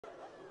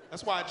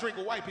That's why I drink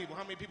with white people.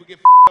 How many people get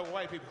up with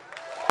white people?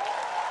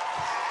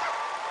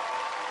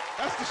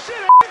 That's the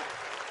shit, ain't it?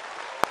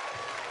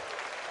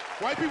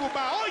 White people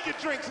buy all your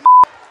drinks.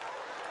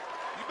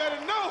 You better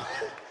know.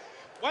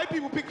 White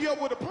people pick you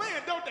up with a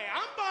plan, don't they?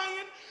 I'm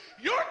buying,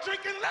 you're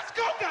drinking, let's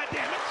go,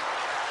 goddammit.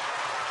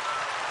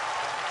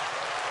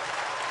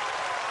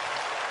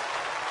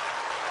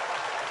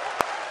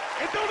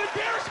 And don't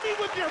embarrass me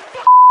with your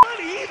fucking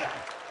money either.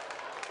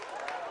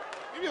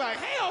 You be like,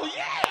 hell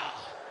yeah.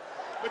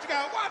 But you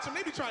gotta watch them,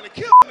 they be trying to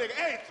kill a nigga.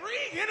 Hey,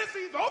 3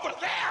 Hennessy's over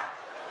there.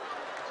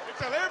 They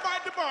tell everybody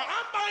at the bar,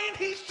 I'm buying,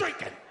 he's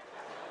drinking.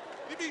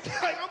 You be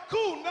like, I'm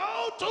cool.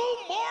 No, 2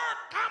 more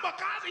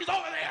kamikazes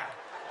over there.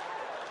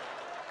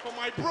 For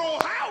my bro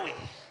Howie.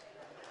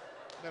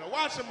 Better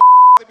watch them.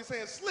 They be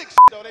saying slick shit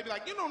though. They be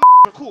like, you know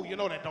are cool. You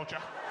know that, don't ya?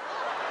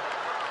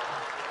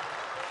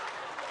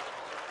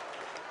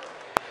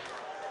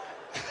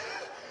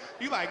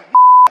 You like,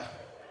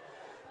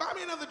 buy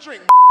me another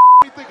drink. What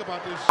do you think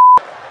about this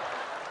shit?